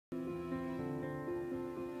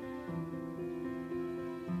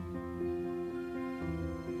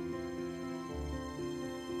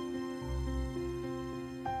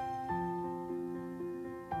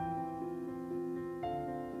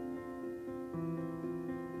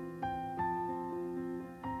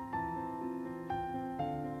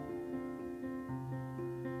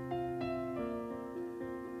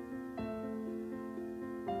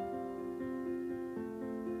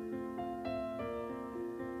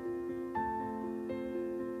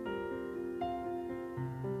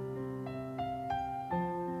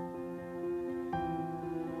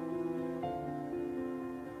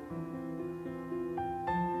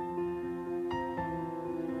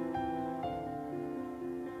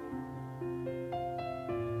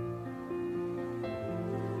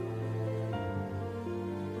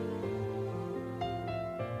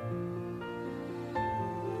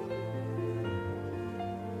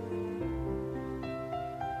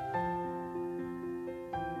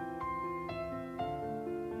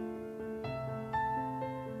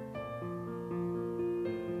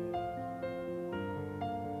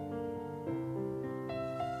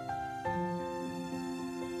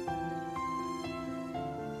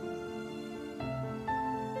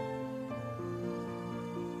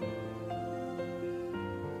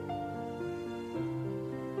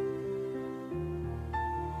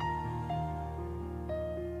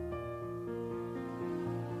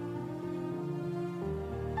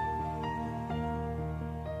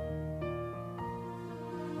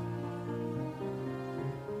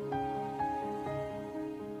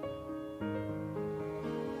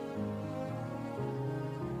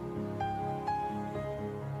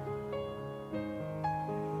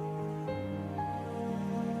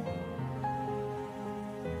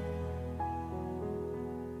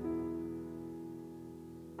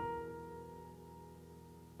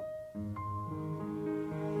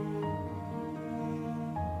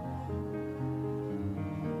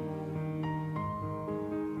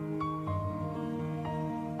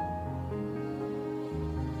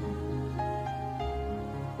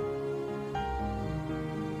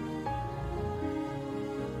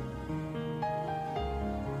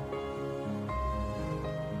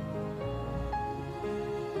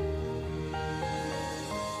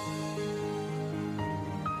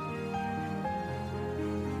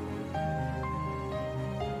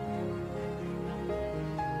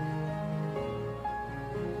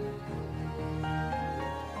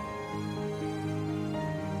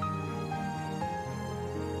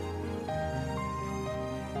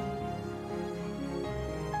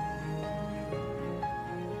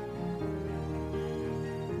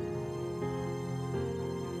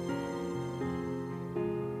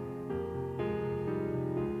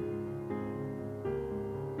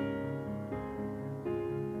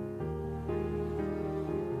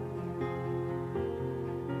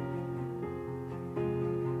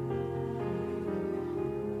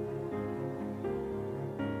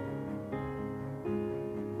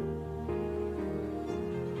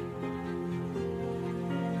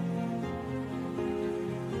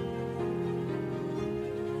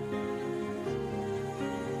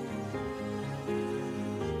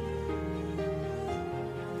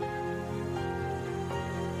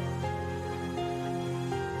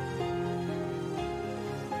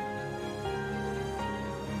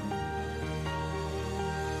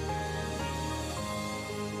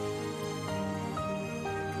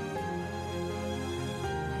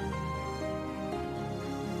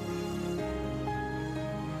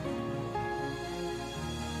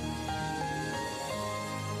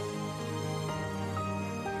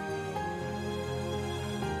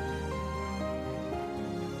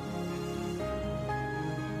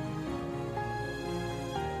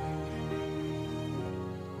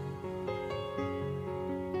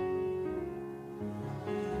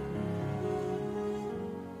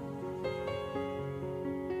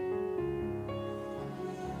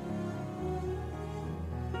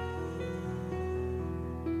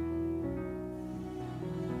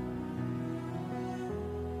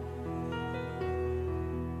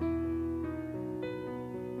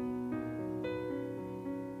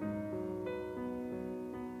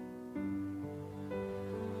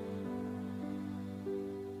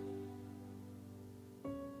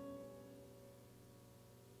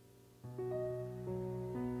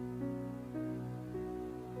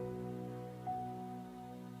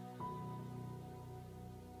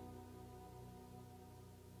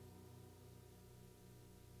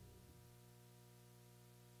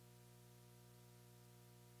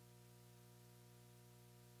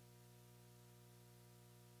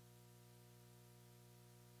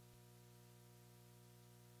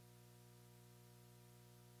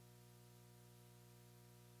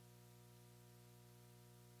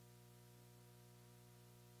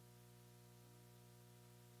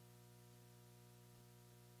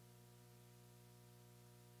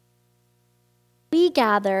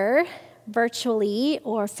gather virtually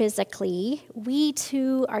or physically, we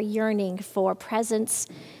too are yearning for presence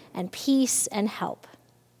and peace and help.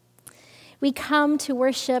 We come to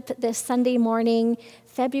worship this Sunday morning,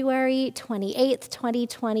 February 28th,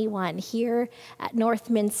 2021, here at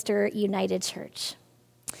Northminster United Church.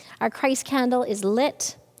 Our Christ candle is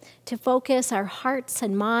lit to focus our hearts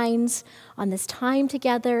and minds on this time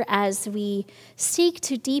together as we seek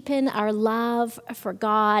to deepen our love for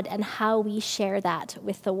God and how we share that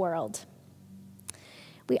with the world.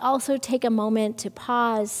 We also take a moment to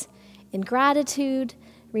pause in gratitude,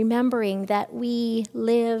 remembering that we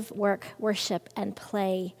live, work, worship, and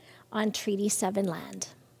play on Treaty 7 land.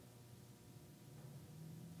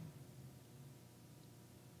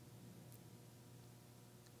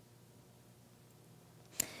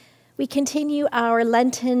 We continue our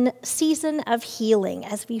Lenten season of healing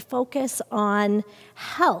as we focus on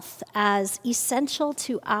health as essential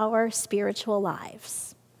to our spiritual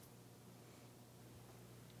lives.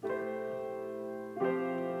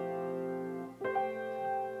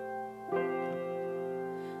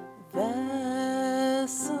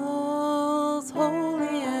 Vessels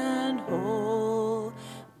holy and whole,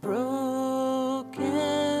 broken,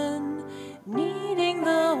 needing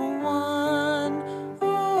the one,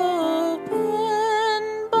 open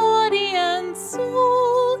body and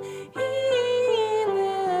soul, healer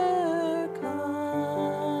come.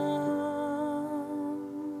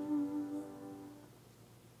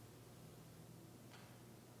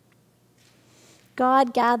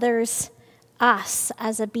 God gathers us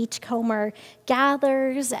as a beachcomber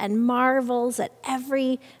gathers and marvels at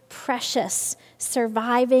every precious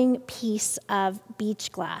surviving piece of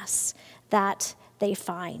beach glass that they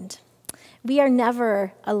find. We are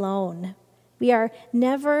never alone. We are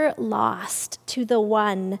never lost to the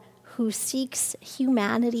one who seeks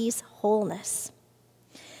humanity's wholeness.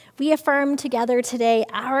 We affirm together today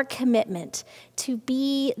our commitment to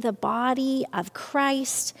be the body of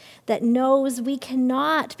Christ that knows we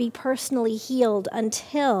cannot be personally healed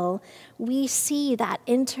until we see that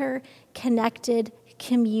interconnected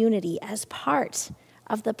community as part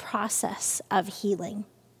of the process of healing.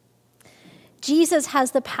 Jesus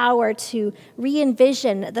has the power to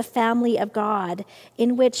re-envision the family of God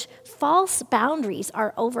in which false boundaries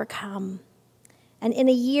are overcome. And in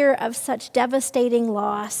a year of such devastating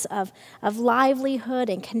loss of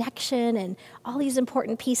livelihood and connection and all these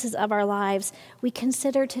important pieces of our lives, we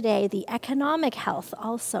consider today the economic health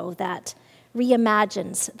also that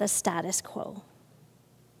reimagines the status quo.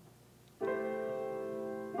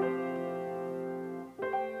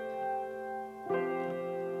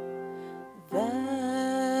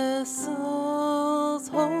 Vessels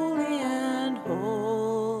holy and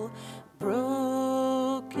whole,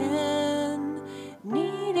 broken,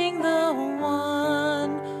 needing the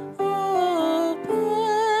one, open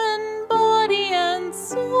body and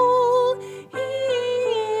soul,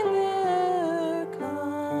 healer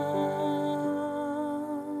come.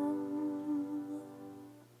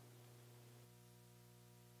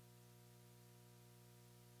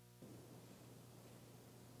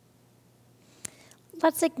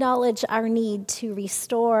 Let's acknowledge our need to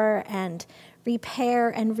restore and repair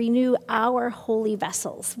and renew our holy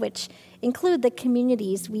vessels, which include the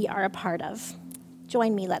communities we are a part of.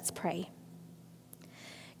 Join me, let's pray.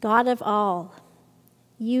 God of all,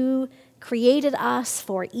 you created us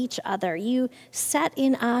for each other. You set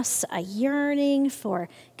in us a yearning for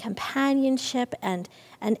companionship and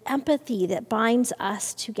an empathy that binds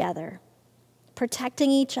us together,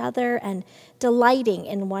 protecting each other and delighting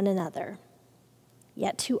in one another.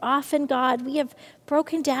 Yet too often, God, we have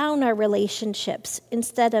broken down our relationships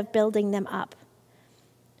instead of building them up.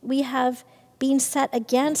 We have been set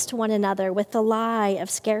against one another with the lie of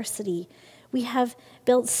scarcity. We have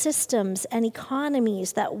built systems and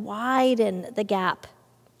economies that widen the gap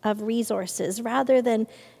of resources rather than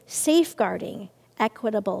safeguarding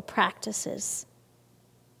equitable practices.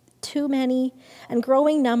 Too many and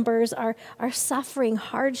growing numbers are suffering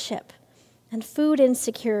hardship and food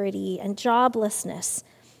insecurity and joblessness.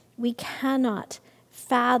 We cannot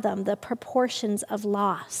fathom the proportions of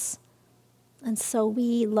loss, and so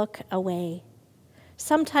we look away,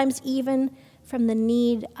 sometimes even from the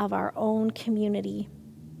need of our own community.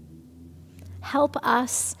 Help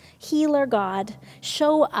us, healer God,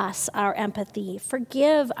 show us our empathy,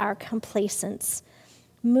 forgive our complacence,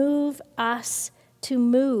 move us to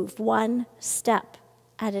move one step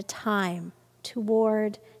at a time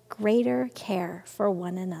toward greater care for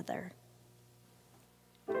one another.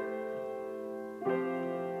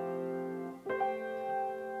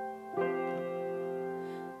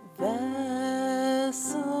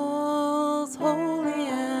 Vessels holy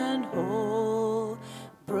and whole,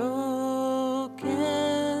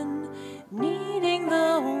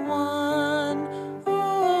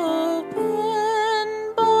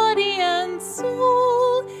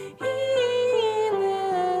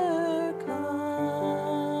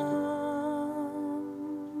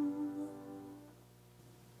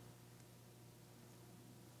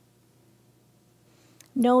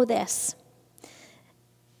 Know this.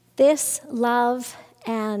 This love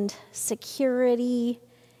and security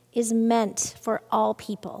is meant for all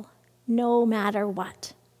people, no matter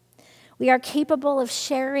what. We are capable of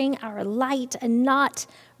sharing our light and not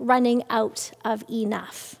running out of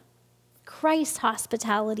enough. Christ's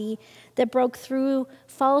hospitality that broke through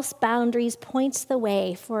false boundaries points the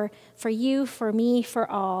way for you, for me, for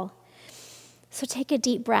all. So take a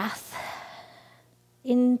deep breath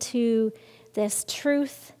into this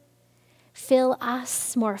truth. Fill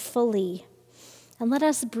us more fully, and let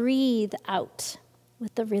us breathe out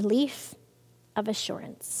with the relief of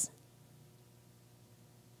assurance.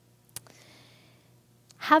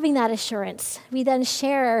 Having that assurance, we then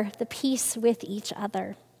share the peace with each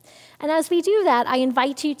other. And as we do that, I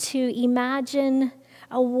invite you to imagine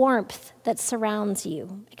a warmth that surrounds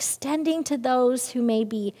you, extending to those who may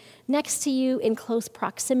be next to you in close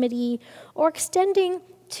proximity, or extending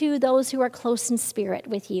to those who are close in spirit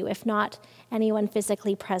with you, if not anyone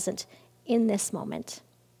physically present in this moment.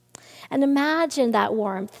 And imagine that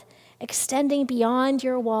warmth extending beyond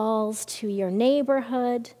your walls to your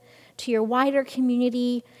neighborhood, to your wider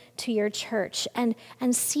community, to your church, and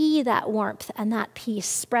see that warmth and that peace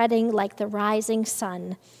spreading like the rising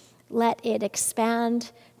sun. Let it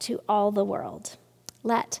expand to all the world.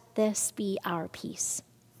 Let this be our peace.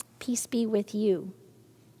 Peace be with you.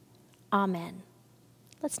 Amen.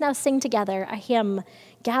 Let's now sing together a hymn,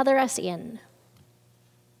 Gather Us In.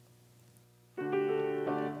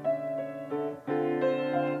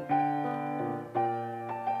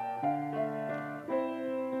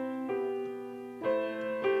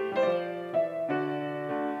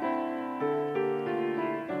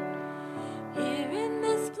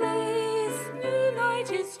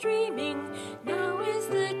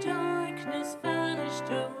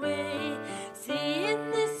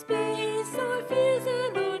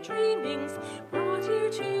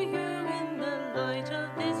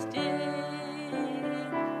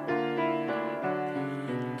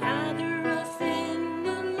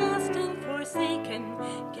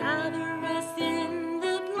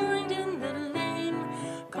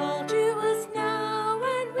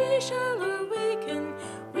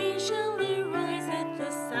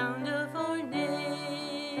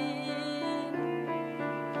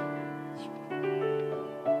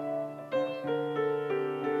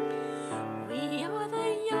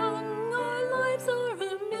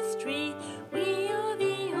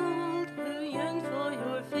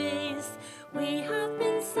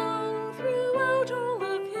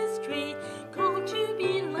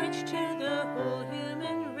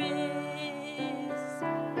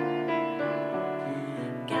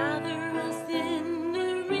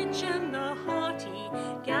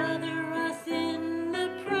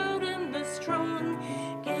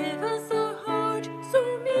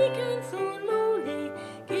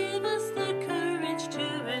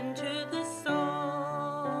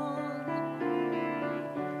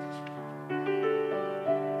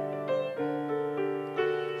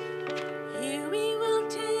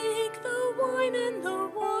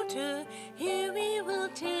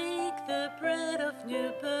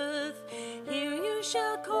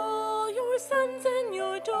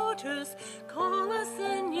 Call us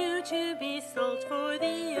anew to be salt for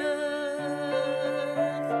the earth.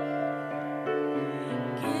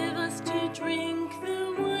 Give us to drink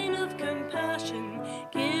the wine of compassion.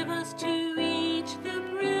 Give us to eat the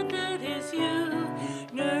bread that is you.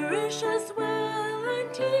 Nourish us well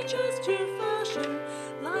and teach us to fashion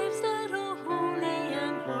lives that are holy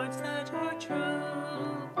and hearts that are true.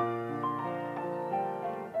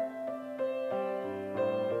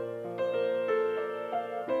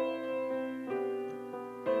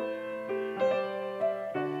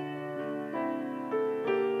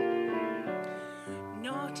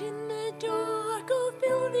 Not in the dark of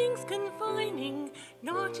buildings confining,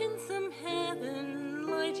 not in some heaven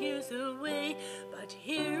light years away, but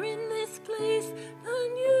here in this place the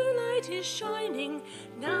new light is shining.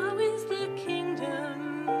 Now is the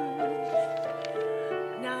kingdom,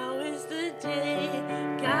 now is the day.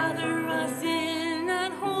 Gather us in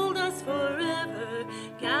and hold us forever.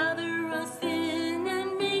 Gather us in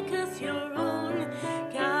and make us your own.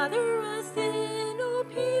 Gather us in, O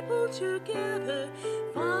people together.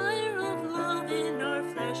 Fire of love in our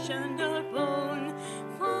flesh and our bone.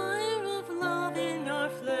 Fire of love in our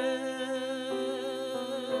flesh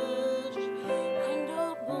and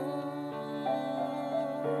our bone.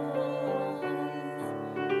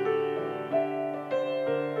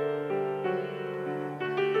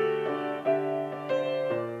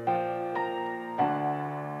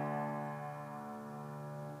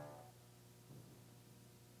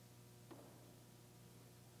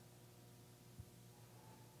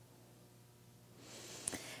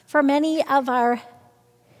 For many of our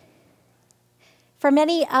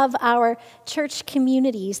church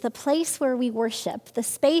communities, the place where we worship, the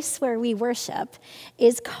space where we worship,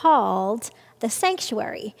 is called the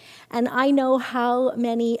sanctuary. And I know how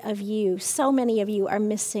many of you, so many of you, are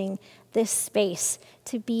missing this space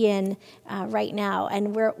to be in right now.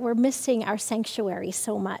 And we're missing our sanctuary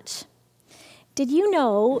so much. Did you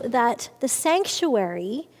know that the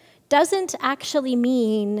sanctuary doesn't actually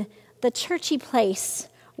mean the churchy place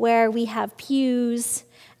where we have pews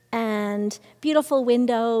and beautiful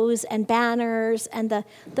windows and banners and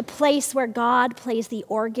the place where God plays the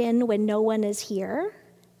organ when no one is here?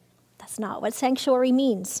 That's not what sanctuary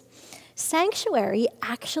means. Sanctuary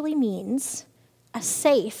actually means a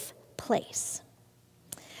safe place.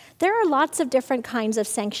 There are lots of different kinds of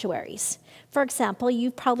sanctuaries. For example,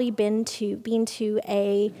 you've probably been to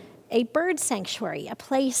a bird sanctuary, a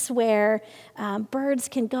place where birds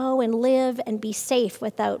can go and live and be safe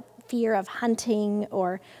without fear of hunting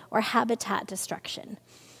or habitat destruction.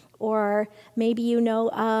 Or maybe you know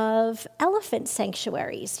of elephant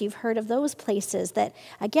sanctuaries. You've heard of those places that,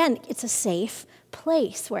 again, it's a safe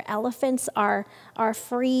place where elephants are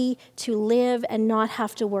free to live and not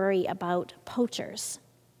have to worry about poachers.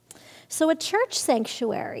 So a church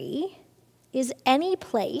sanctuary is any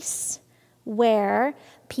place where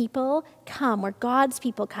people come, where God's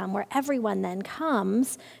people come, where everyone then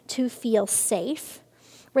comes to feel safe,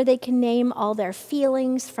 where they can name all their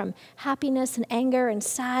feelings from happiness and anger and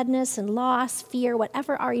sadness and loss, fear,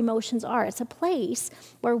 whatever our emotions are. It's a place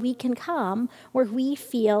where we can come, where we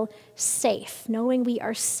feel safe, knowing we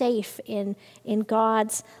are safe in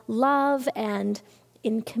God's love and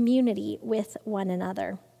in community with one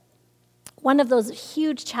another. One of those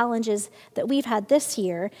huge challenges that we've had this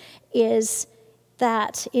year is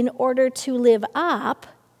that in order to live up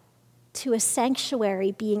to a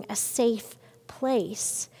sanctuary being a safe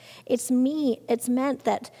place, it's meant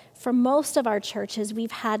that for most of our churches,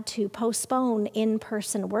 we've had to postpone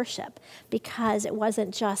in-person worship because it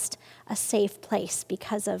wasn't just a safe place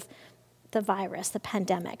because of the virus, the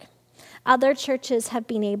pandemic. Other churches have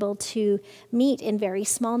been able to meet in very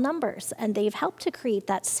small numbers, and they've helped to create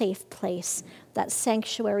that safe place, that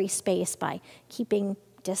sanctuary space by keeping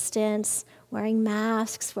distance, wearing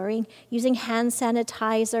masks, using hand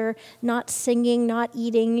sanitizer, not singing, not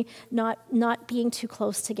eating, not being too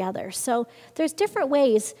close together. So there's different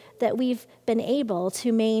ways that we've been able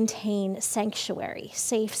to maintain sanctuary,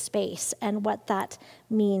 safe space, and what that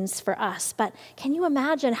means for us. But can you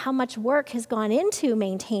imagine how much work has gone into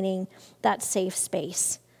maintaining that safe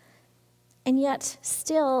space? And yet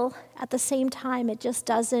still, at the same time, it just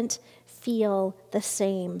doesn't feel the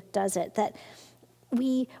same, does it? That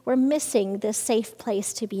we're missing this safe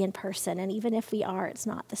place to be in person, and even if we are, it's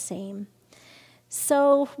not the same.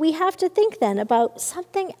 So we have to think then about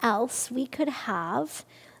something else we could have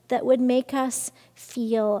that would make us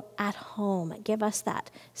feel at home, give us that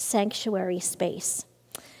sanctuary space.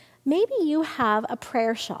 Maybe you have a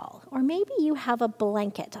prayer shawl, or maybe you have a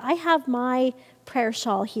blanket. I have my prayer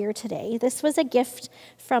shawl here today. This was a gift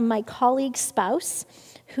from my colleague's spouse,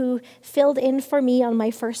 who filled in for me on my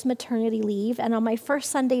first maternity leave. And on my first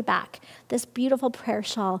Sunday back, this beautiful prayer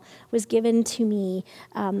shawl was given to me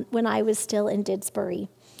when I was still in Didsbury.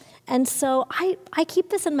 And so I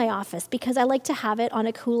keep this in my office because I like to have it on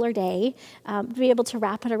a cooler day, to be able to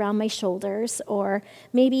wrap it around my shoulders, or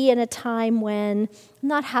maybe in a time when I'm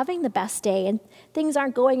not having the best day and things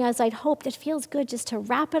aren't going as I'd hoped. It feels good just to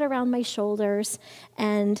wrap it around my shoulders.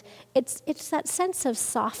 And it's that sense of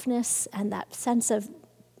softness and that sense of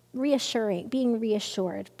being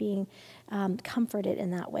reassured, being comforted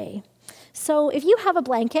in that way. So if you have a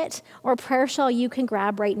blanket or a prayer shawl you can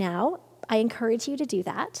grab right now, I encourage you to do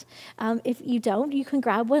that. If you don't, you can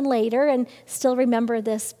grab one later and still remember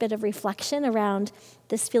this bit of reflection around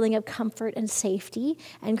this feeling of comfort and safety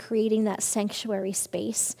and creating that sanctuary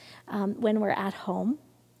space when we're at home.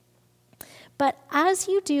 But as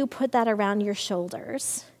you do put that around your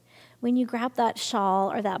shoulders, when you grab that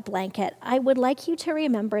shawl or that blanket, I would like you to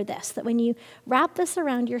remember this, that when you wrap this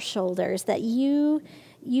around your shoulders, that you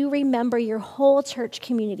remember your whole church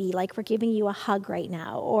community like we're giving you a hug right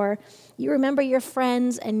now, or you remember your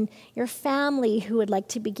friends and your family who would like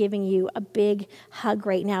to be giving you a big hug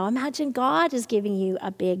right now. Imagine God is giving you a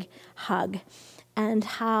big hug, and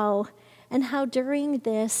how during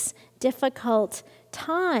this difficult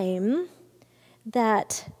time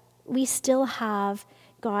that we still have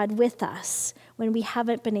God with us when we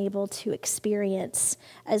haven't been able to experience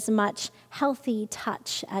as much healthy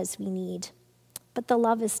touch as we need. But the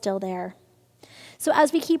love is still there. So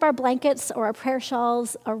as we keep our blankets or our prayer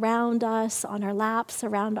shawls around us, on our laps,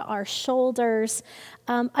 around our shoulders,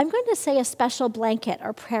 I'm going to say a special blanket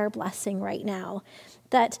or prayer blessing right now,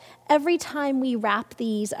 that every time we wrap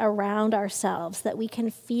these around ourselves, that we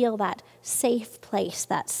can feel that safe place,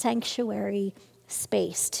 that sanctuary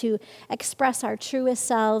space to express our truest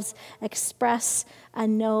selves, express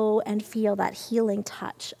and know and feel that healing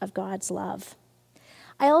touch of God's love.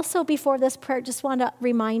 I also, before this prayer, just want to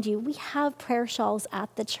remind you, we have prayer shawls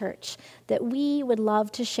at the church that we would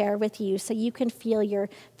love to share with you so you can feel your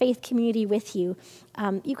faith community with you.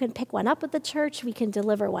 You can pick one up at the church. We can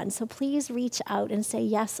deliver one. So please reach out and say,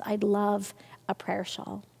 yes, I'd love a prayer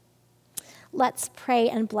shawl. Let's pray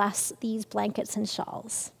and bless these blankets and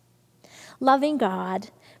shawls. Loving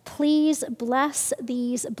God, please bless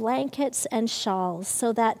these blankets and shawls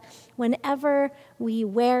so that whenever we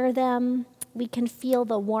wear them, we can feel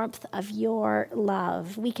the warmth of your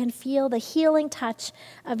love. We can feel the healing touch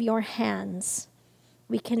of your hands.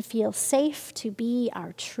 We can feel safe to be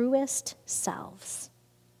our truest selves.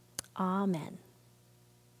 Amen.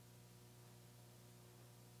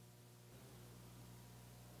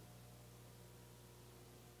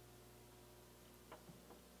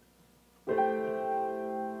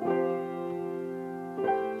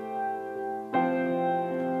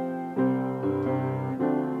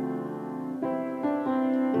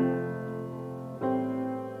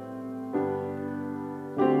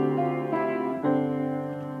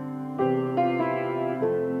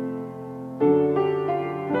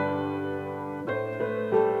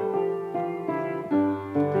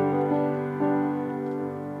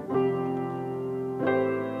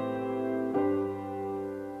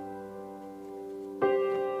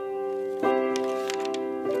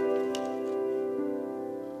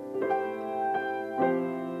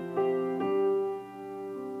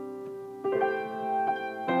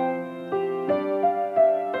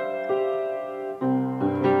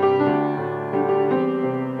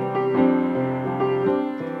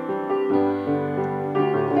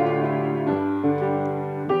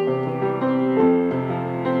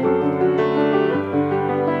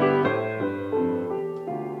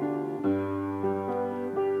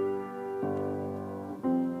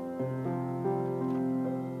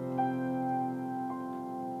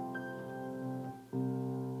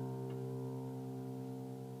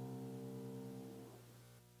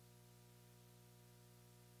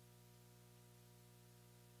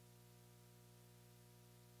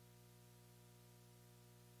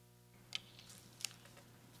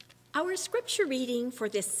 Our scripture reading for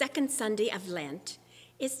this second Sunday of Lent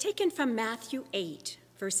is taken from Matthew 8,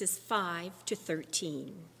 verses 5 to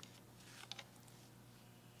 13.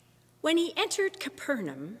 When he entered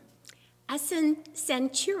Capernaum, a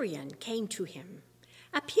centurion came to him,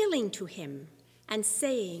 appealing to him and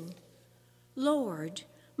saying, "Lord,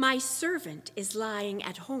 my servant is lying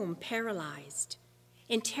at home paralyzed,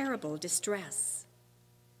 in terrible distress."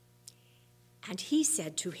 And he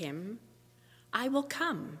said to him, "I will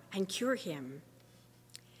come and cure him."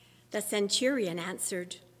 The centurion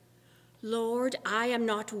answered, "Lord, I am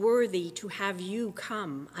not worthy to have you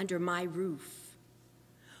come under my roof,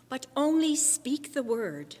 but only speak the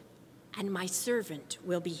word, and my servant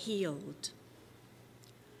will be healed.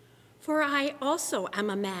 For I also am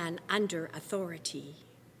a man under authority,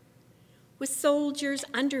 with soldiers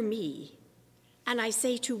under me, and I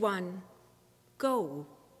say to one, 'Go,'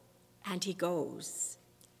 and he goes,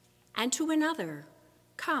 and to another,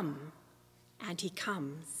 'Come,' and he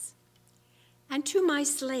comes, and to my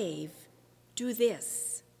slave, 'Do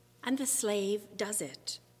this,' and the slave does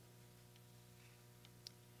it."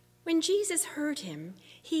 When Jesus heard him,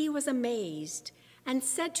 he was amazed and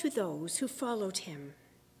said to those who followed him,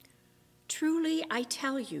 "Truly I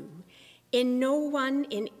tell you, in no one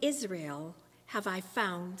in Israel have I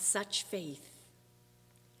found such faith.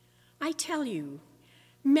 I tell you,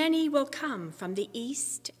 many will come from the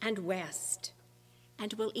east and west,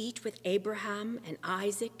 and will eat with Abraham and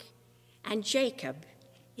Isaac and Jacob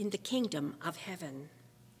in the kingdom of heaven,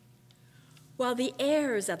 while the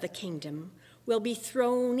heirs of the kingdom will be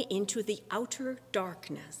thrown into the outer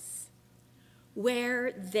darkness,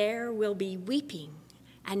 where there will be weeping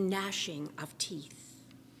and gnashing of teeth."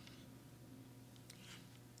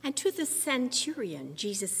 And to the centurion,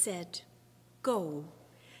 Jesus said, "Go,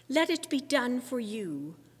 let it be done for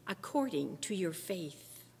you according to your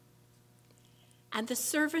faith." And the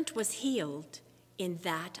servant was healed in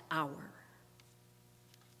that hour.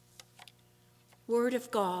 Word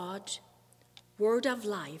of God, word of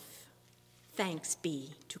life, thanks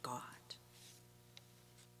be to God.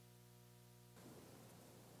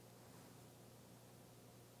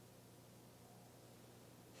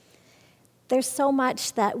 There's so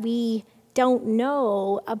much that we don't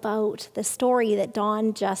know about the story that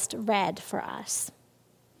Dawn just read for us.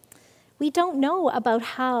 We don't know about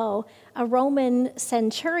how a Roman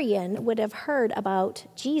centurion would have heard about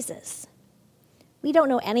Jesus. We don't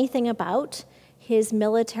know anything about his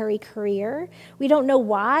military career. We don't know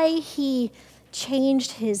why he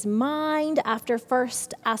changed his mind after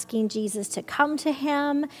first asking Jesus to come to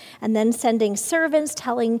him and then sending servants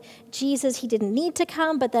telling Jesus he didn't need to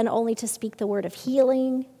come, but then only to speak the word of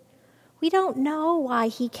healing. We don't know why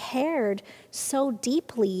he cared so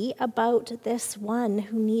deeply about this one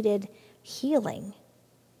who needed healing.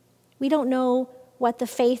 We don't know what the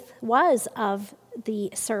faith was of the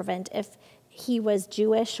servant, if he was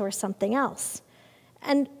Jewish or something else.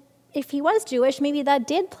 And if he was Jewish, maybe that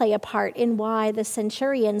did play a part in why the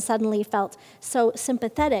centurion suddenly felt so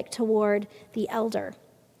sympathetic toward the elder.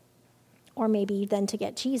 Or maybe then to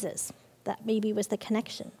get Jesus. That maybe was the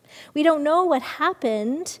connection. We don't know what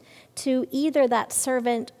happened to either that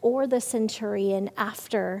servant or the centurion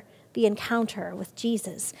after the encounter with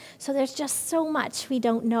Jesus. So there's just so much we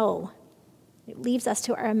don't know. It leaves us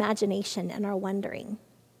to our imagination and our wondering.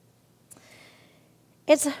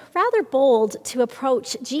 It's rather bold to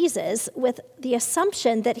approach Jesus with the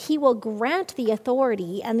assumption that he will grant the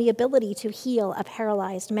authority and the ability to heal a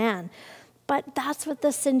paralyzed man. But that's what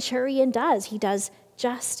the centurion does. He does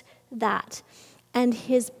just that. And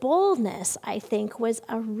his boldness, I think, was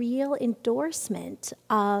a real endorsement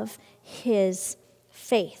of his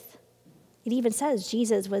faith. It even says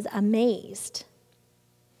Jesus was amazed.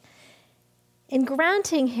 In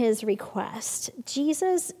granting his request,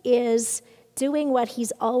 Jesus is doing what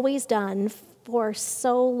he's always done for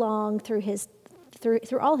so long through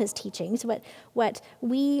all his teachings, what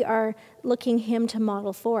we are looking him to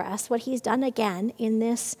model for us. What he's done again in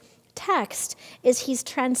this text is he's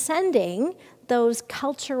transcending those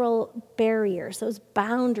cultural barriers, those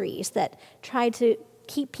boundaries that try to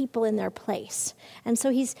keep people in their place. And so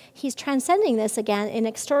he's transcending this again in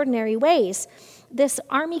extraordinary ways. This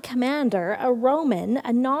army commander, a Roman,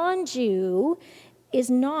 a non-Jew, is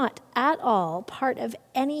not at all part of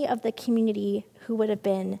any of the community who would have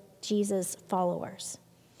been Jesus' followers.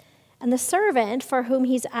 And the servant for whom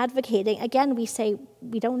he's advocating, again, we say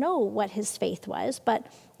we don't know what his faith was, but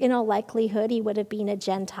in all likelihood, he would have been a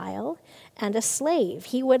Gentile and a slave.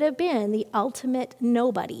 He would have been the ultimate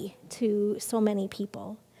nobody to so many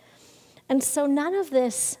people. And so none of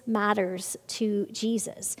this matters to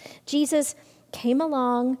Jesus. Jesus came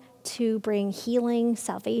along to bring healing,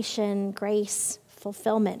 salvation, grace,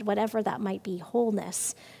 fulfillment, whatever that might be,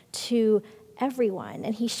 wholeness to everyone.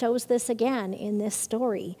 And he shows this again in this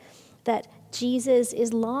story, that Jesus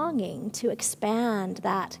is longing to expand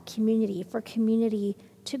that community, for community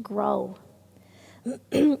to grow.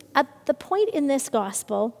 At the point in this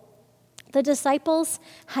gospel, the disciples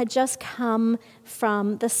had just come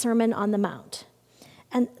from the Sermon on the Mount.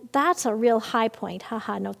 And that's a real high point,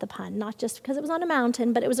 note the pun, not just because it was on a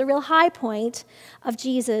mountain, but it was a real high point of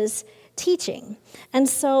Jesus' teaching. And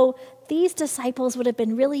so these disciples would have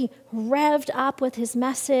been really revved up with his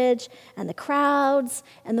message and the crowds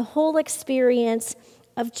and the whole experience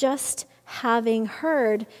of just having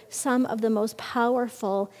heard some of the most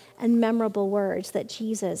powerful and memorable words that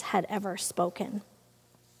Jesus had ever spoken.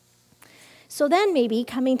 So then maybe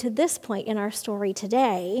coming to this point in our story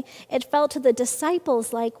today, it felt to the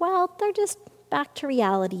disciples like, well, they're just back to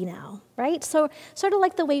reality now, right? So sort of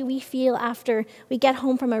like the way we feel after we get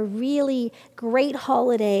home from a really great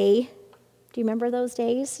holiday. Do you remember those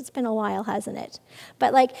days? It's been a while, hasn't it?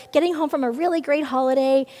 But like getting home from a really great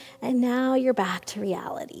holiday, and now you're back to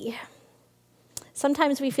reality.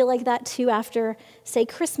 Sometimes we feel like that too after, say,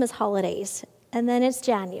 Christmas holidays, and then it's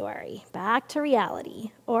January, back to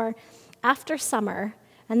reality. Or after summer,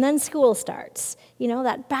 and then school starts. You know,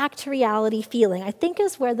 that back to reality feeling, I think,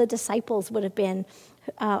 is where the disciples would have been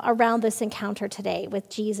around this encounter today with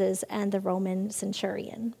Jesus and the Roman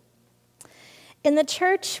centurion. In the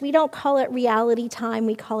church, we don't call it reality time,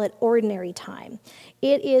 we call it ordinary time.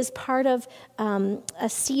 It is part of a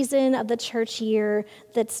season of the church year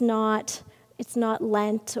that's not, it's not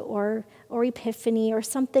Lent or Epiphany or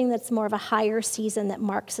something that's more of a higher season that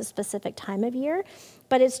marks a specific time of year,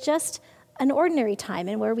 but it's just an ordinary time,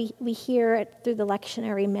 and where we hear through the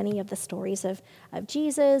lectionary many of the stories of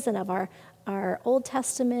Jesus and of our Old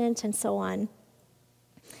Testament and so on.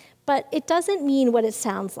 But it doesn't mean what it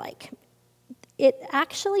sounds like. It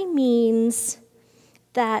actually means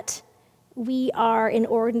that we are in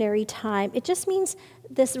ordinary time. It just means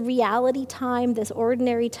this reality time, this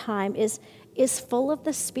ordinary time is full of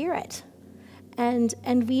the Spirit, and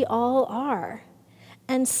we all are.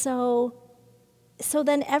 And so So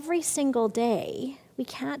then every single day, we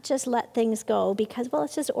can't just let things go because, well,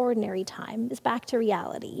 it's just ordinary time. It's back to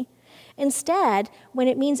reality. Instead, when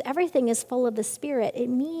it means everything is full of the Spirit, it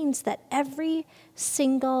means that every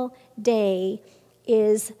single day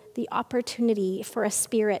is the opportunity for a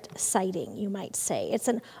Spirit sighting, you might say. It's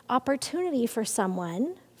an opportunity for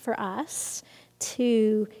someone, for us,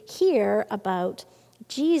 to hear about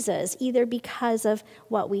Jesus, either because of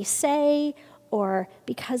what we say or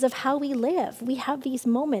because of how we live. We have these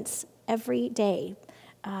moments every day.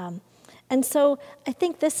 And so I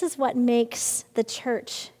think this is what makes the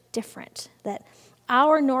church different, that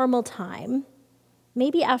our normal time,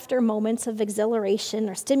 maybe after moments of exhilaration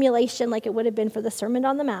or stimulation like it would have been for the Sermon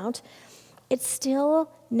on the Mount, it's still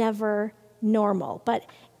never normal. But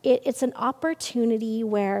it's an opportunity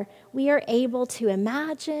where we are able to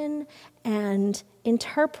imagine and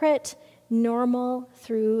interpret normal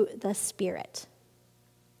through the Spirit.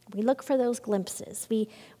 We look for those glimpses. We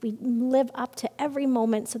live up to every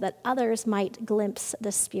moment so that others might glimpse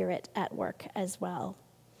the Spirit at work as well.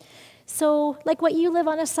 So, like what you live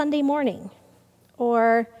on a Sunday morning,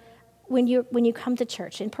 or when you come to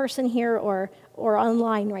church, in person here or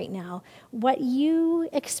online right now, what you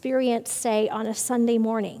experience, say, on a Sunday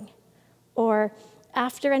morning, or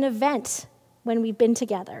after an event when we've been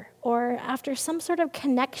together, or after some sort of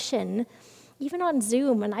connection, even on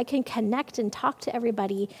Zoom, and I can connect and talk to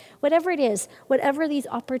everybody, whatever it is, whatever these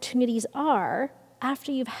opportunities are,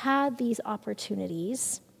 after you've had these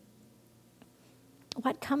opportunities,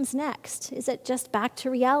 what comes next? Is it just back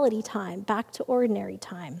to reality time, back to ordinary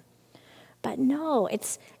time? But no,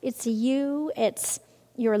 it's you, it's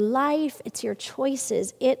your life, it's your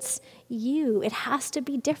choices, it's you. It has to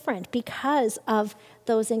be different because of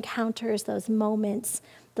those encounters, those moments,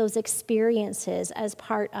 those experiences as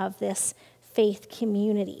part of this faith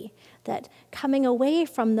community, that coming away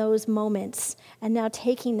from those moments and now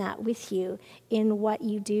taking that with you in what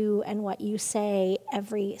you do and what you say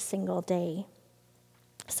every single day.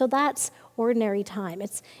 So that's ordinary time.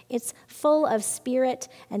 It's full of Spirit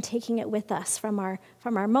and taking it with us from our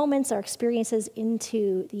moments, our experiences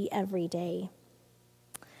into the everyday.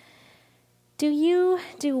 Do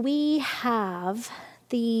we have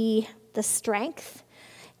the strength?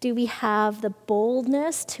 Do we have the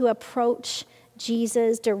boldness to approach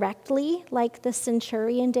Jesus directly like the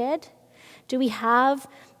centurion did? Do we have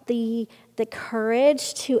the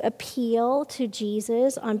courage to appeal to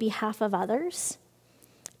Jesus on behalf of others?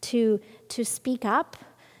 To speak up,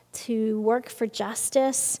 to work for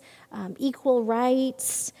justice, equal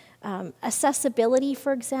rights, accessibility,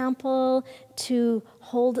 for example, to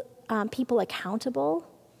hold people accountable,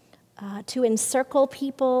 to encircle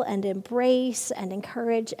people and embrace and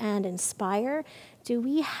encourage and inspire? Do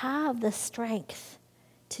we have the strength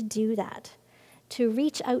to do that, to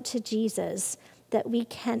reach out to Jesus, that we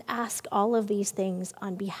can ask all of these things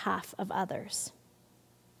on behalf of others?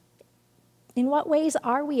 In what ways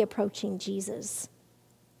are we approaching Jesus?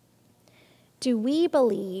 Do we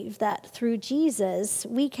believe that through Jesus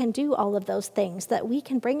we can do all of those things, that we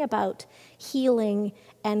can bring about healing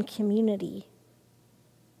and community?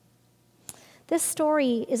 This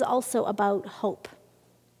story is also about hope.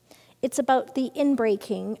 It's about the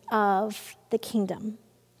inbreaking of the kingdom.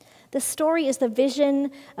 The story is the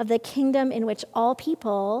vision of the kingdom in which all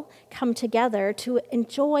people come together to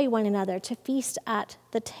enjoy one another, to feast at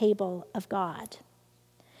the table of God.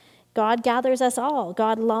 God gathers us all.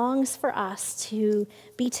 God longs for us to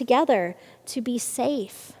be together, to be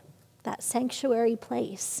safe, that sanctuary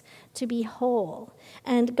place, to be whole.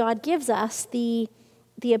 And God gives us the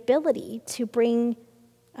ability to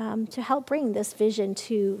help bring this vision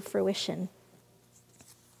to fruition.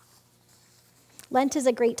 Lent is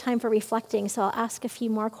a great time for reflecting, so I'll ask a few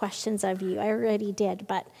more questions of you. I already did,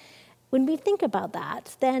 but when we think about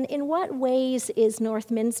that, then in what ways is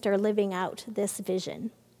Northminster living out this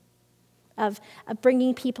vision of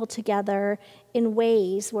bringing people together in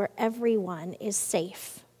ways where everyone is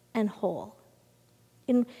safe and whole?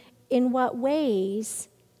 In what ways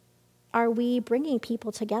are we bringing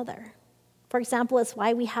people together? For example, it's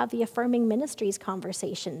why we have the affirming ministries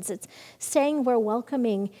conversations. It's saying we're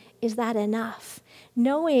welcoming, is that enough?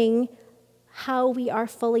 Knowing how we are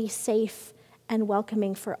fully safe and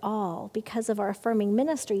welcoming for all because of our affirming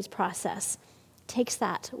ministries process takes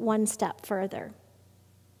that one step further.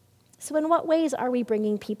 So in what ways are we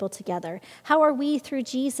bringing people together? How are we, through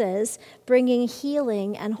Jesus, bringing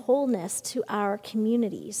healing and wholeness to our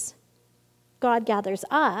communities? God gathers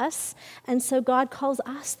us, and so God calls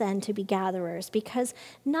us then to be gatherers, because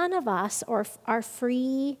none of us are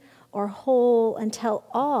free or whole until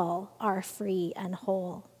all are free and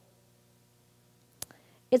whole.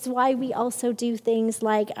 It's why we also do things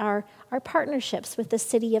like our partnerships with the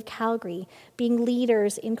city of Calgary, being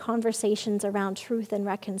leaders in conversations around truth and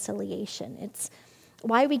reconciliation. It's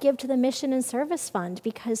why we give to the Mission and Service Fund,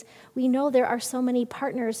 because we know there are so many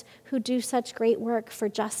partners who do such great work for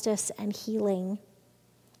justice and healing.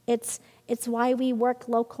 It's why we work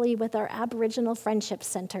locally with our Aboriginal Friendship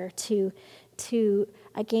Center to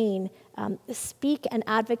again, speak and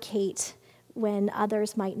advocate when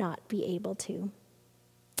others might not be able to.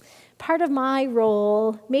 Part of my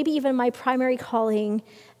role, maybe even my primary calling,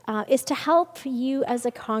 is to help you as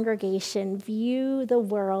a congregation view the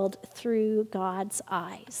world through God's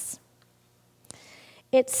eyes.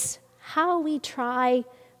 It's how we try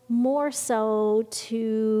more so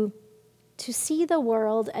to see the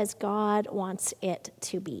world as God wants it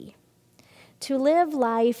to be, to live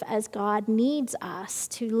life as God needs us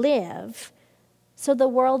to live so the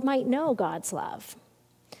world might know God's love.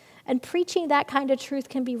 And preaching that kind of truth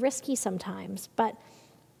can be risky sometimes, but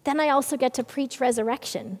then I also get to preach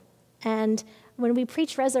resurrection. And when we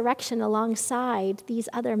preach resurrection alongside these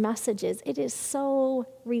other messages, it is so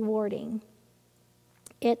rewarding.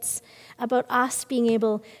 It's about us being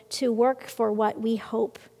able to work for what we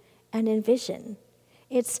hope and envision.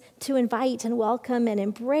 It's to invite and welcome and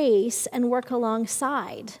embrace and work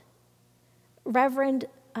alongside. Reverend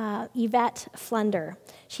Yvette Flunder,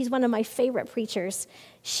 she's one of my favorite preachers.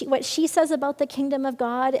 What she says about the kingdom of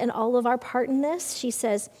God and all of our part in this, she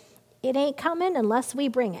says, it ain't coming unless we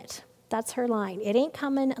bring it. That's her line. It ain't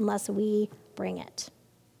coming unless we bring it.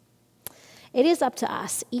 It is up to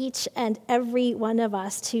us, each and every one of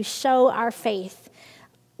us, to show our faith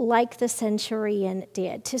like the centurion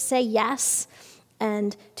did, to say yes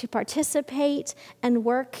and to participate and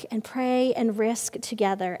work and pray and risk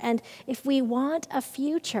together. And if we want a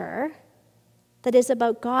future that is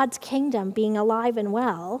about God's kingdom being alive and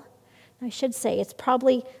well, I should say it's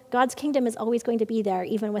probably God's kingdom is always going to be there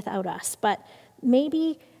even without us, but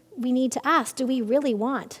maybe we need to ask,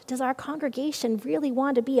 does our congregation really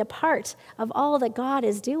want to be a part of all that God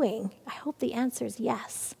is doing? I hope the answer is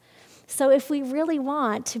yes. So if we really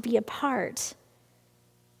want to be a part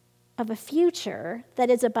of a future that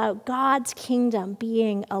is about God's kingdom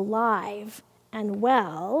being alive and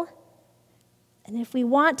well, and if we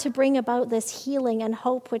want to bring about this healing and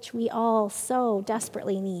hope which we all so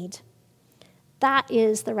desperately need, that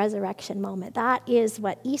is the resurrection moment. That is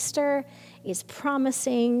what Easter is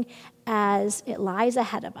promising as it lies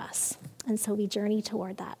ahead of us. And so we journey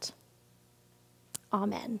toward that.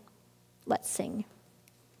 Amen. Let's sing.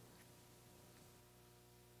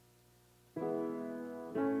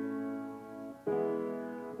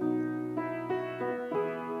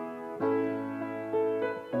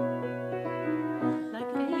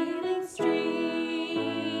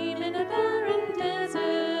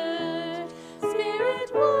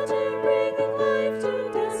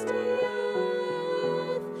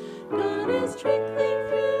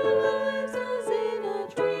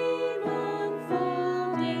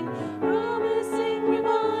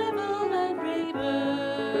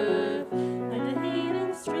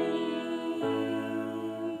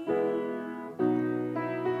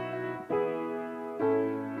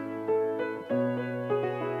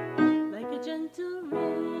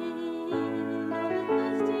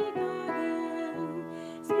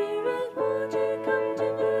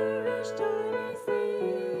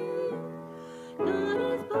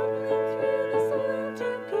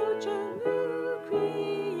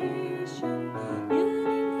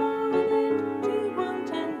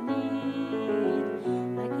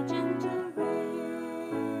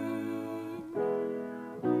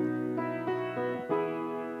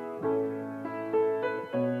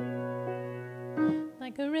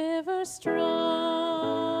 Like a river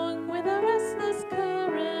strong with a restless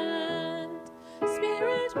current,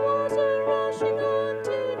 spirit water rushing on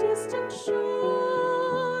to distant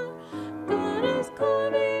shore. God is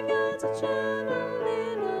carving out a channel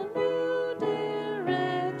in a new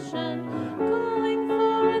direction, calling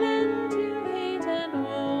for an end to hate and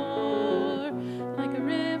war. Like a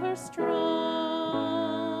river strong.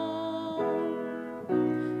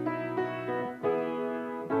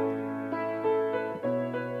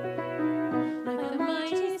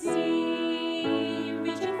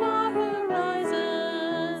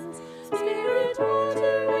 Spirit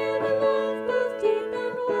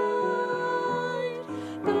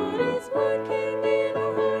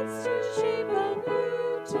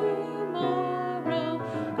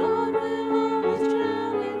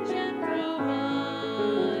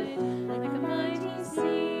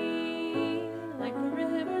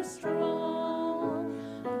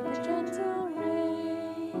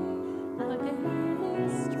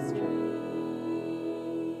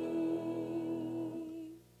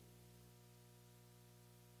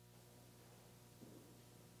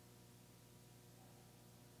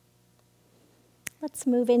Let's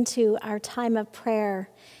move into our time of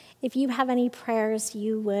prayer. If you have any prayers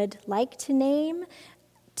you would like to name,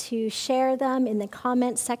 to share them in the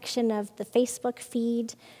comment section of the Facebook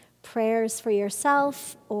feed, prayers for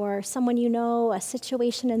yourself or someone you know, a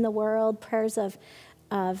situation in the world, prayers of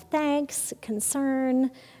thanks,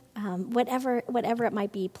 concern, whatever it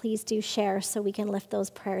might be, please do share so we can lift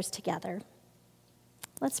those prayers together.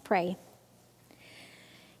 Let's pray.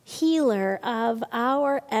 Healer of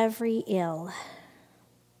our every ill,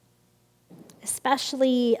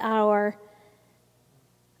 especially our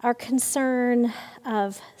concern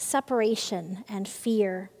of separation and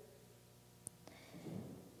fear.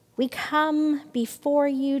 We come before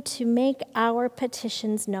you to make our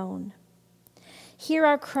petitions known. Hear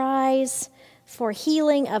our cries for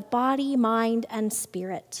healing of body, mind, and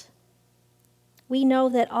spirit. We know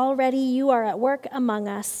that already you are at work among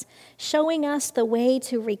us, showing us the way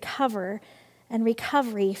to recovery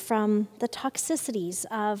from the toxicities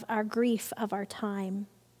of our grief of our time.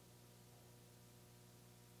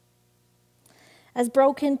 As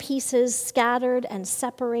broken pieces scattered and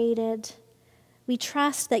separated, we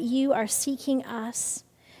trust that you are seeking us,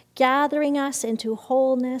 gathering us into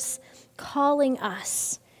wholeness, calling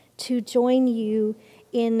us to join you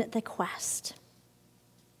in the quest.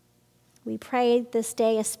 We pray this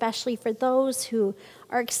day especially for those who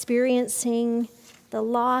are experiencing the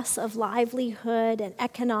loss of livelihood and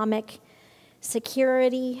economic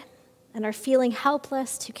security and are feeling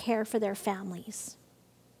helpless to care for their families.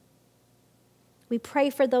 We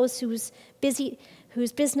pray for those whose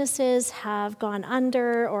businesses have gone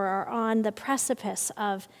under or are on the precipice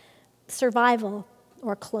of survival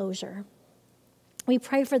or closure. We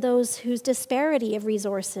pray for those whose disparity of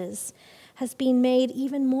resources has been made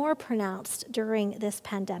even more pronounced during this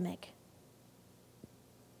pandemic.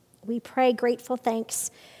 We pray grateful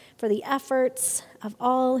thanks for the efforts of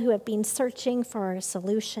all who have been searching for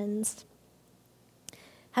solutions,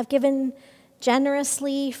 have given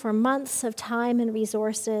generously for months of time and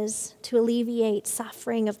resources to alleviate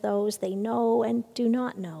suffering of those they know and do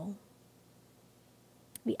not know.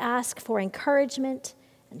 We ask for encouragement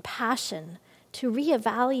and passion to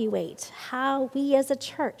reevaluate how we as a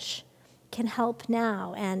church can help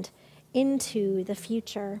now and into the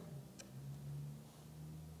future.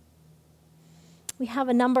 We have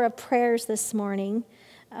a number of prayers this morning.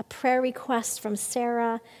 A prayer request from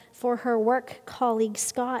Sarah for her work colleague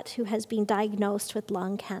Scott, who has been diagnosed with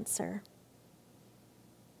lung cancer.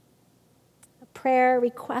 A prayer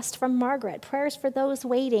request from Margaret, prayers for those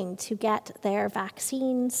waiting to get their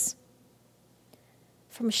vaccines.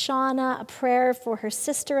 From Shauna, a prayer for her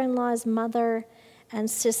sister-in-law's mother and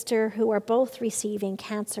sister who are both receiving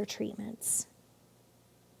cancer treatments.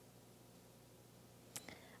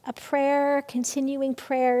 A prayer, continuing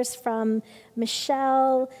prayers from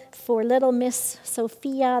Michelle for little Miss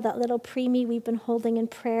Sophia, that little preemie we've been holding in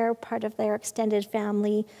prayer, part of their extended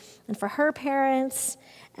family, and for her parents.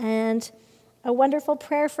 And a wonderful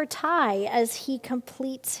prayer for Ty as he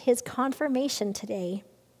completes his confirmation today.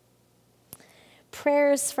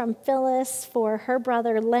 Prayers from Phyllis for her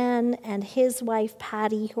brother Len and his wife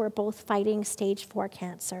Patty, who are both fighting stage 4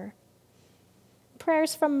 cancer.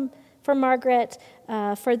 Prayers for Margaret,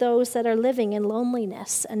 for those that are living in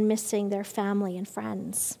loneliness and missing their family and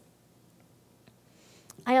friends.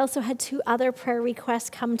 I also had 2 other prayer requests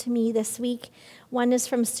come to me this week. One is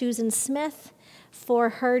from Susan Smith for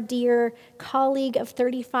her dear colleague of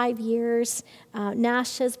 35 years.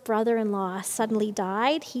 Nasha's brother-in-law suddenly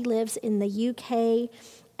died. He lives in the UK,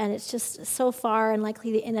 and it's just so far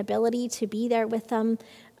unlikely the inability to be there with them.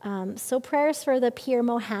 So prayers for the Pierre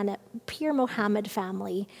Mohammed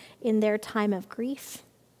family in their time of grief.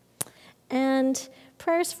 And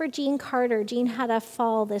prayers for Jean Carter. Jean had a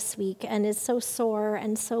fall this week and is so sore,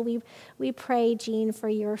 and so we pray, Jean, for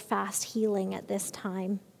your fast healing at this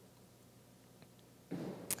time.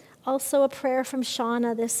 Also a prayer from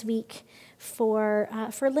Shauna this week for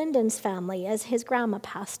Lyndon's family as his grandma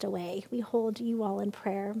passed away. We hold you all in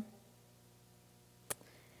prayer.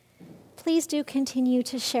 Please do continue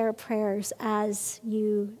to share prayers as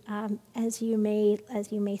you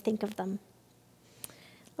may think of them.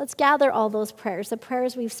 Let's gather all those prayers, the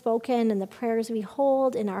prayers we've spoken and the prayers we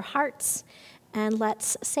hold in our hearts, and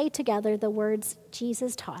let's say together the words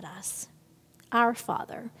Jesus taught us. Our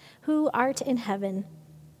Father, who art in heaven,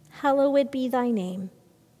 hallowed be thy name.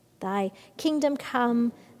 Thy kingdom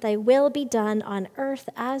come, thy will be done on earth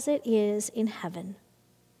as it is in heaven.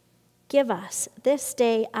 Give us this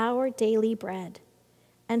day our daily bread,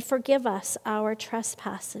 and forgive us our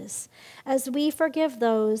trespasses, as we forgive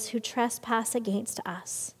those who trespass against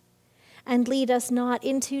us. And lead us not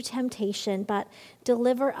into temptation, but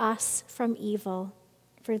deliver us from evil.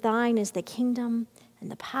 For thine is the kingdom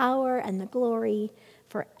and the power and the glory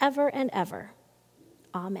forever and ever.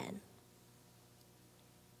 Amen.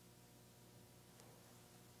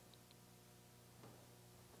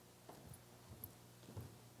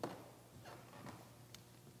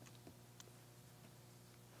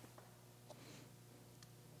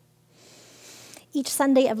 Each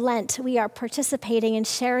Sunday of Lent, we are participating and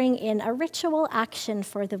sharing in a ritual action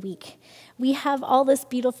for the week. We have all this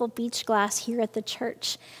beautiful beach glass here at the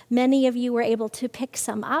church. Many of you were able to pick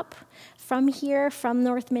some up from here, from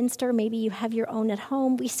Northminster. Maybe you have your own at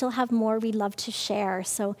home. We still have more we'd love to share,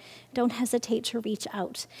 so don't hesitate to reach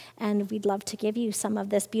out, and we'd love to give you some of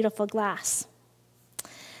this beautiful glass.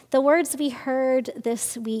 The words we heard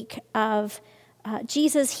this week of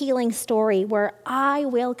Jesus' healing story were, "I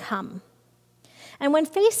will come." And when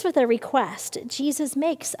faced with a request, Jesus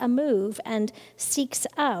makes a move and seeks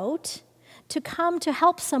out to come to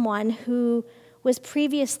help someone who was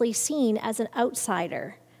previously seen as an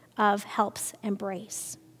outsider of help's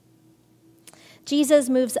embrace. Jesus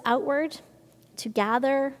moves outward to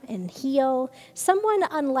gather and heal someone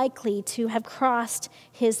unlikely to have crossed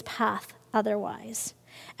his path otherwise.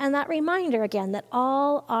 And that reminder again that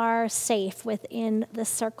all are safe within the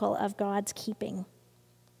circle of God's keeping.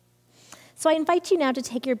 So I invite you now to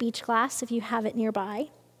take your beach glass if you have it nearby.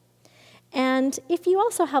 And if you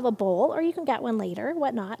also have a bowl, or you can get one later,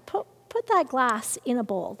 whatnot, put that glass in a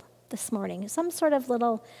bowl this morning, some sort of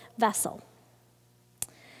little vessel.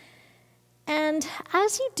 And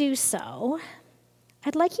as you do so,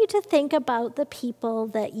 I'd like you to think about the people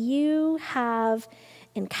that you have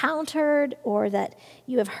encountered or that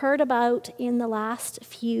you have heard about in the last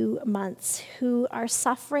few months who are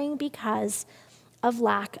suffering because of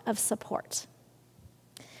lack of support.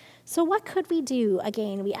 So what could we do,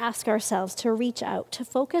 again, we ask ourselves, to reach out, to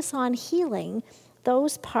focus on healing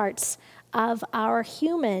those parts of our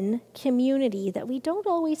human community that we don't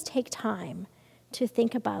always take time to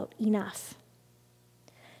think about enough?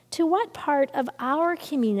 To what part of our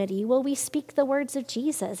community will we speak the words of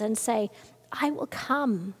Jesus and say, "I will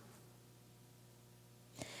come"?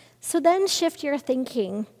 So then shift your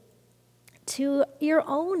thinking to your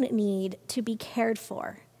own need to be cared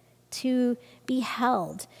for, to be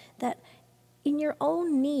held, that in your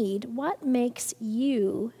own need, what makes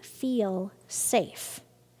you feel safe?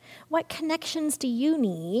 What connections do you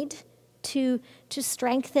need to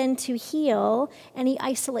strengthen, to heal any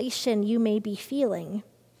isolation you may be feeling?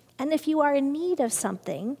 And if you are in need of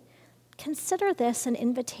something, consider this an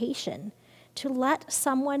invitation to let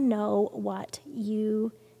someone know what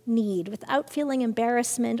you need without feeling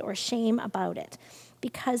embarrassment or shame about it,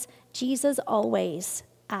 because Jesus always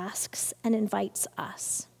asks and invites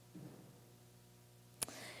us.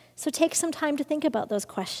 So take some time to think about those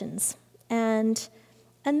questions. And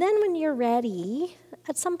then when you're ready,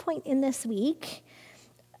 at some point in this week,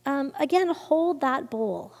 again, hold that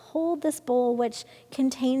bowl. Hold this bowl which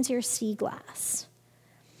contains your sea glass.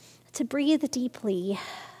 To breathe deeply,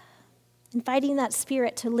 inviting that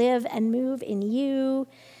Spirit to live and move in you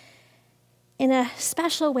in a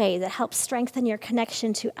special way that helps strengthen your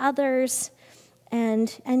connection to others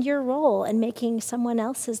and your role in making someone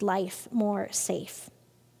else's life more safe.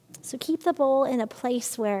 So keep the bowl in a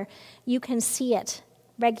place where you can see it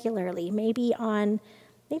regularly, maybe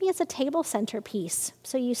as a table centerpiece,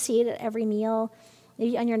 so you see it at every meal,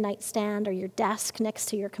 maybe on your nightstand or your desk next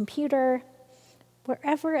to your computer,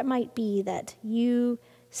 wherever it might be that you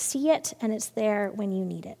see it and it's there when you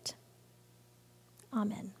need it.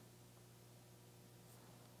 Amen.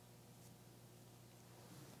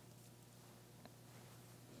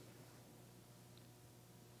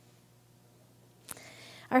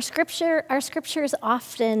 Our scriptures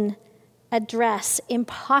often address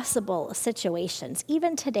impossible situations.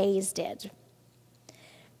 Even today's did.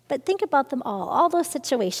 But think about them all those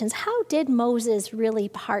situations. How did Moses really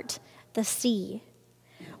part the sea?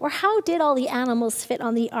 Or how did all the animals fit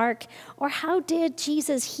on the ark? Or how did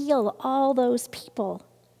Jesus heal all those people?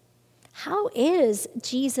 How is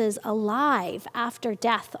Jesus alive after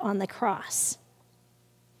death on the cross?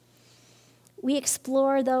 We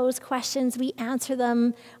explore those questions, we answer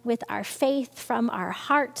them with our faith from our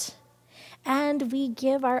heart, and we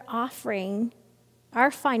give our offering,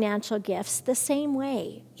 our financial gifts, the same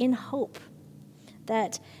way, in hope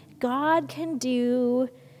that God can do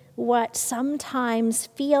what sometimes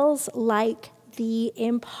feels like the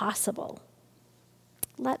impossible.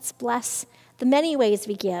 Let's bless the many ways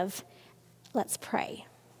we give. Let's pray.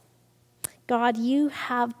 God, you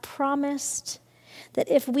have promised that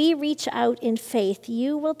if we reach out in faith,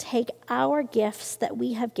 you will take our gifts that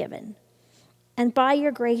we have given and by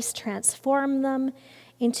your grace transform them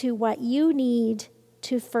into what you need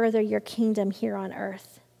to further your kingdom here on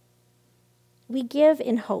earth. We give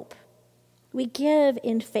in hope, we give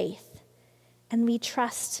in faith, and we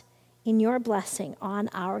trust in your blessing on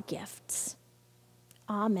our gifts.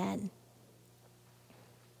 Amen.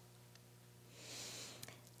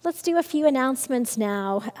 Let's do a few announcements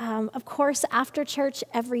now. Of course, after church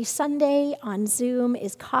every Sunday on Zoom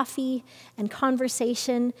is coffee and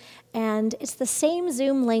conversation, and it's the same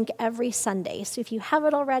Zoom link every Sunday. So if you have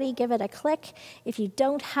it already, give it a click. If you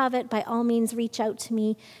don't have it, by all means, reach out to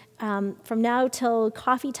me from now till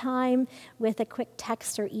coffee time with a quick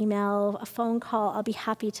text or email, a phone call. I'll be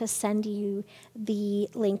happy to send you the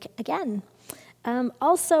link again.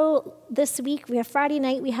 Also, this week, we have Friday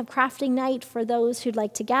night, we have crafting night for those who'd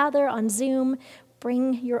like to gather on Zoom,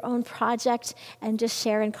 bring your own project, and just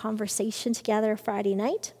share in conversation together Friday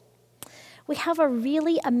night. We have a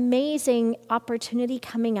really amazing opportunity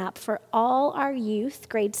coming up for all our youth,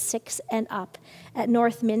 grades 6 and up, at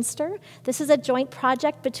Northminster. This is a joint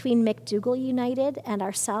project between McDougall United and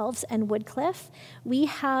ourselves and Woodcliff. We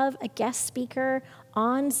have a guest speaker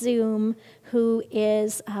on Zoom who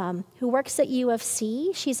works at U of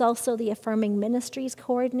C. She's also the Affirming Ministries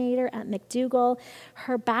coordinator at McDougall.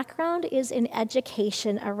 Her background is in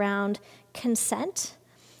education around consent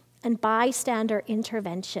and bystander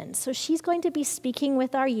intervention. So she's going to be speaking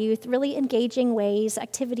with our youth, really engaging ways,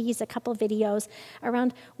 activities, a couple videos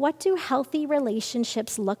around what do healthy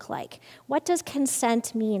relationships look like? What does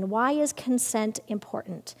consent mean? Why is consent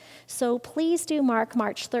important? So please do mark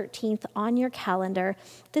March 13th on your calendar.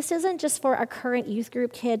 This isn't just for our current youth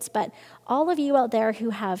group kids, but all of you out there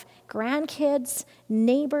who have grandkids,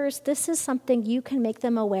 neighbors, this is something you can make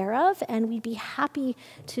them aware of, and we'd be happy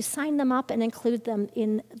to sign them up and include them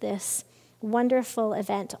in this wonderful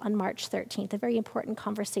event on March 13th, a very important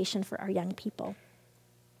conversation for our young people.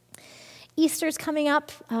 Easter's coming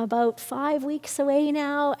up about 5 weeks away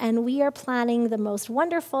now, and we are planning the most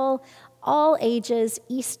wonderful all ages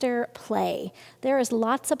Easter play. There is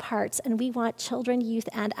lots of parts, and we want children, youth,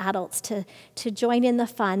 and adults to join in the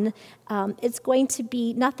fun. It's going to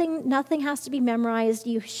be, nothing has to be memorized.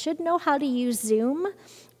 You should know how to use Zoom,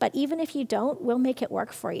 but even if you don't, we'll make it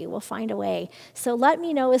work for you. We'll find a way. So let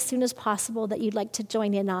me know as soon as possible that you'd like to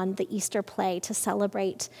join in on the Easter play to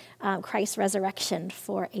celebrate Christ's resurrection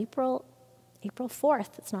for April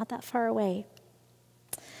 4th. It's not that far away.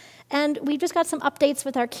 And we've just got some updates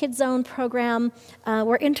with our Kids Zone program.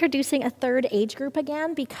 We're introducing a third age group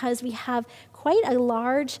again because we have quite a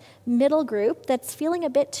large middle group that's feeling a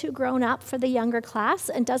bit too grown up for the younger class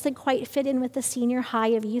and doesn't quite fit in with the senior high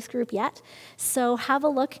of youth group yet. So have a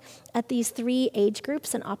look at these 3 age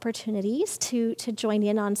groups and opportunities to join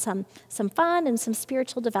in on some fun and some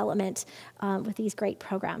spiritual development with these great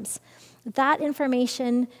programs. That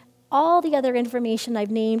information, all the other information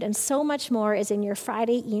I've named and so much more is in your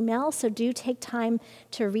Friday email, so do take time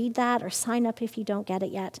to read that or sign up if you don't get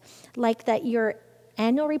it yet. Like that your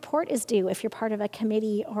annual report is due if you're part of a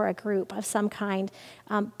committee or a group of some kind.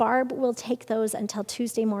 Barb will take those until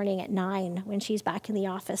Tuesday morning at 9 when she's back in the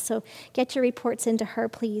office, so get your reports into her,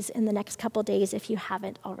 please, in the next couple days if you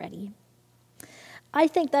haven't already. I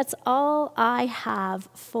think that's all I have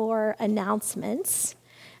for announcements.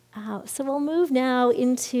 So we'll move now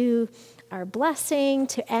into our blessing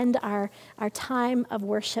to end our time of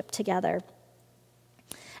worship together.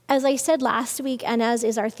 As I said last week, and as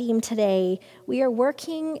is our theme today, we are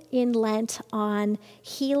working in Lent on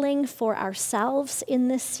healing for ourselves in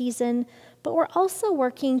this season, but we're also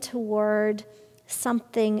working toward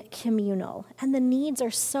something communal. And the needs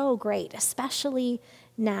are so great, especially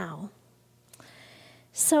now.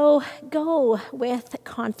 So go with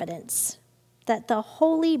confidence that the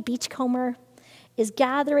holy beachcomber is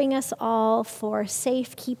gathering us all for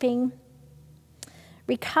safekeeping,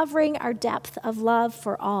 recovering our depth of love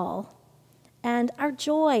for all, and our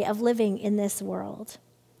joy of living in this world.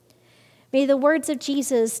 May the words of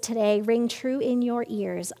Jesus today ring true in your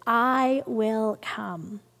ears, I will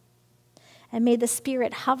come. And may the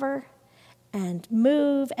Spirit hover and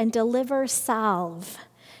move and deliver salve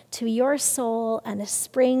to your soul and a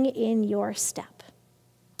spring in your step.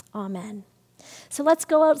 Amen. So let's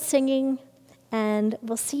go out singing, and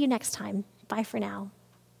we'll see you next time. Bye for now.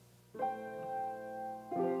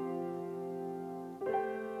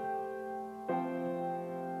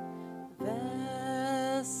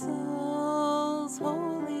 Vessels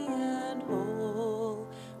holy and whole,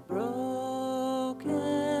 broken,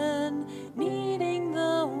 needing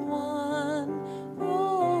the one,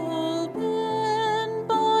 open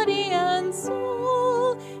body and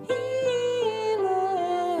soul, healer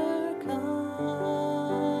come.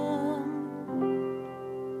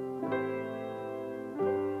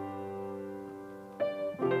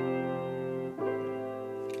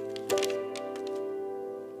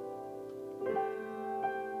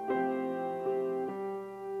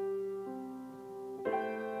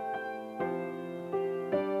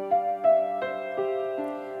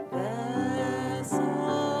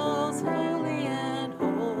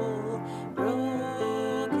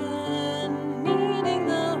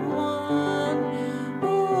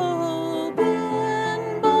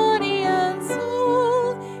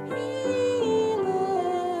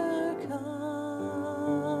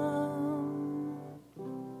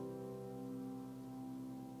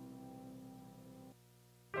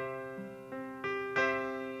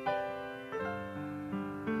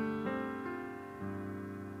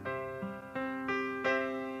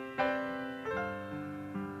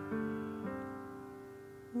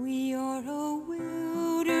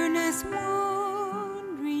 this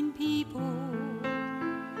wandering people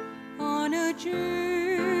on a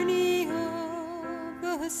journey of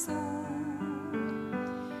the soul.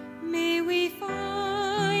 May we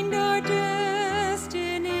find our destination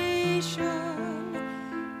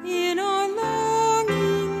in our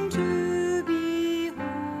longing to be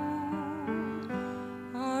home.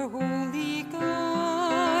 Our holy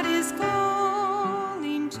God is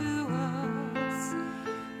calling to us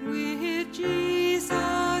with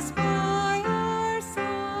Jesus by our side.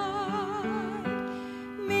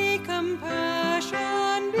 May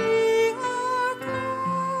compassion be our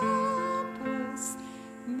compass.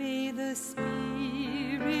 May the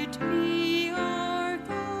Spirit be our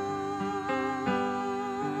guide.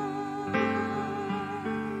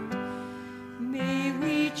 May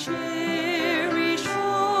we cherish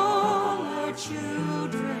all our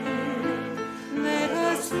children. Let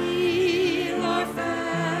us heal our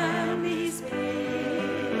families'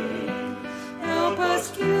 pain. Help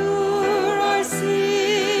us cure